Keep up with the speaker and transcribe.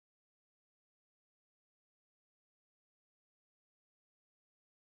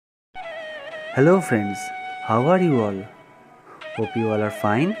Hello friends, how are you all? Hope you all are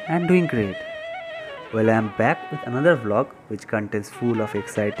fine and doing great. Well, I am back with another vlog which contains full of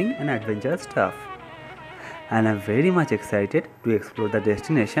exciting and adventurous stuff. And I am very much excited to explore the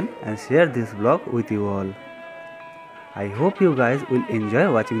destination and share this vlog with you all. I hope you guys will enjoy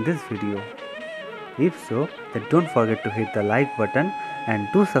watching this video. If so, then don't forget to hit the like button and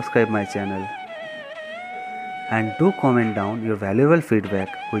do subscribe my channel. And do comment down your valuable feedback,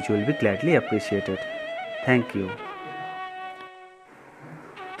 which will be gladly appreciated. Thank you.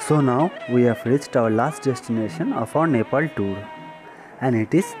 So now we have reached our last destination of our Nepal tour, and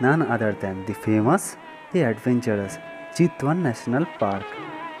it is none other than the famous, the adventurous Chitwan National Park.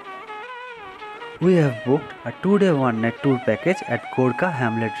 We have booked a 2-day 1-night tour package at Gorkha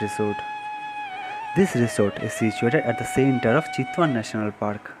Hamlet Resort. This resort is situated at the center of Chitwan National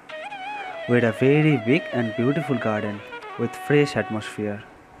Park, with a very big and beautiful garden with fresh atmosphere.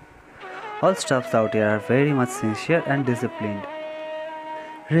 All staffs out here are very much sincere and disciplined.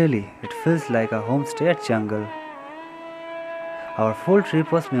 Really, it feels like a homestay at jungle. Our full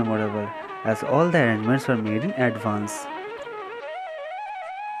trip was memorable as all the arrangements were made in advance.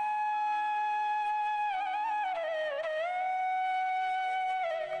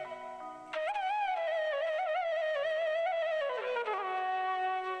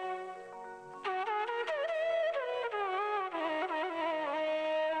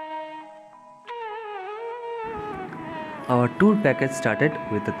 Our tour package started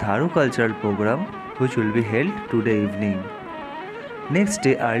with the TharuCultural Program, which will be held today evening. Next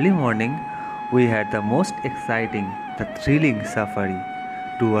day early morning, we had the most exciting, the thrilling safari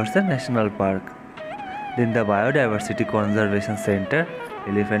towards the national park. Then the Biodiversity Conservation Center,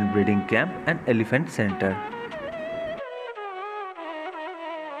 Elephant Breeding Camp and Elephant Center.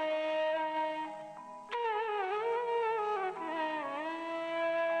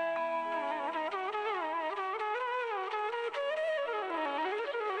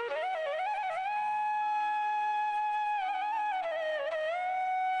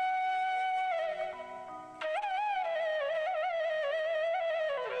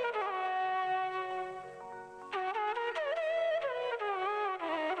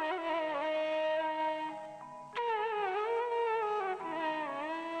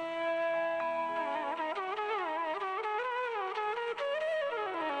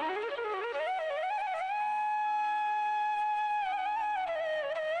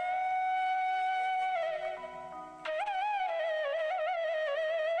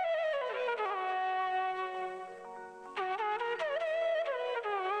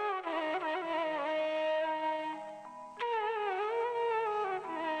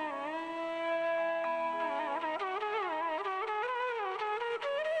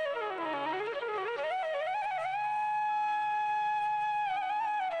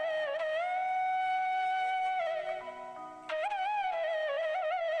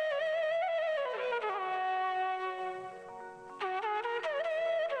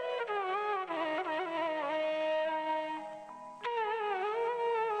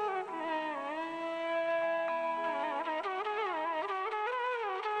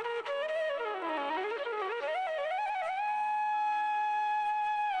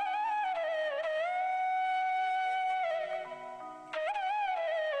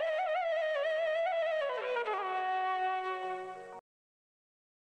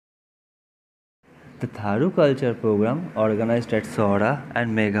 The Tharu Culture Program, organized at Sauraha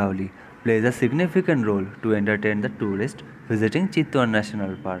and Meghauli, plays a significant role to entertain the tourists visiting Chitwan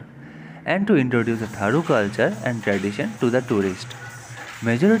National Park and to introduce the Tharu culture and tradition to the tourist.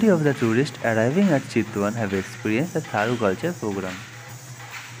 Majority of the tourists arriving at Chitwan have experienced the Tharu Culture Program.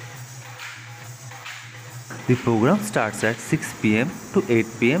 The program starts at 6 pm to 8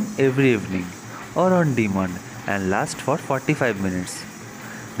 pm every evening or on demand and lasts for 45 minutes.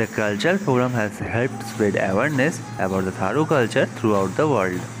 The cultural program has helped spread awareness about the Tharu culture throughout the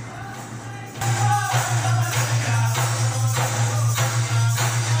world.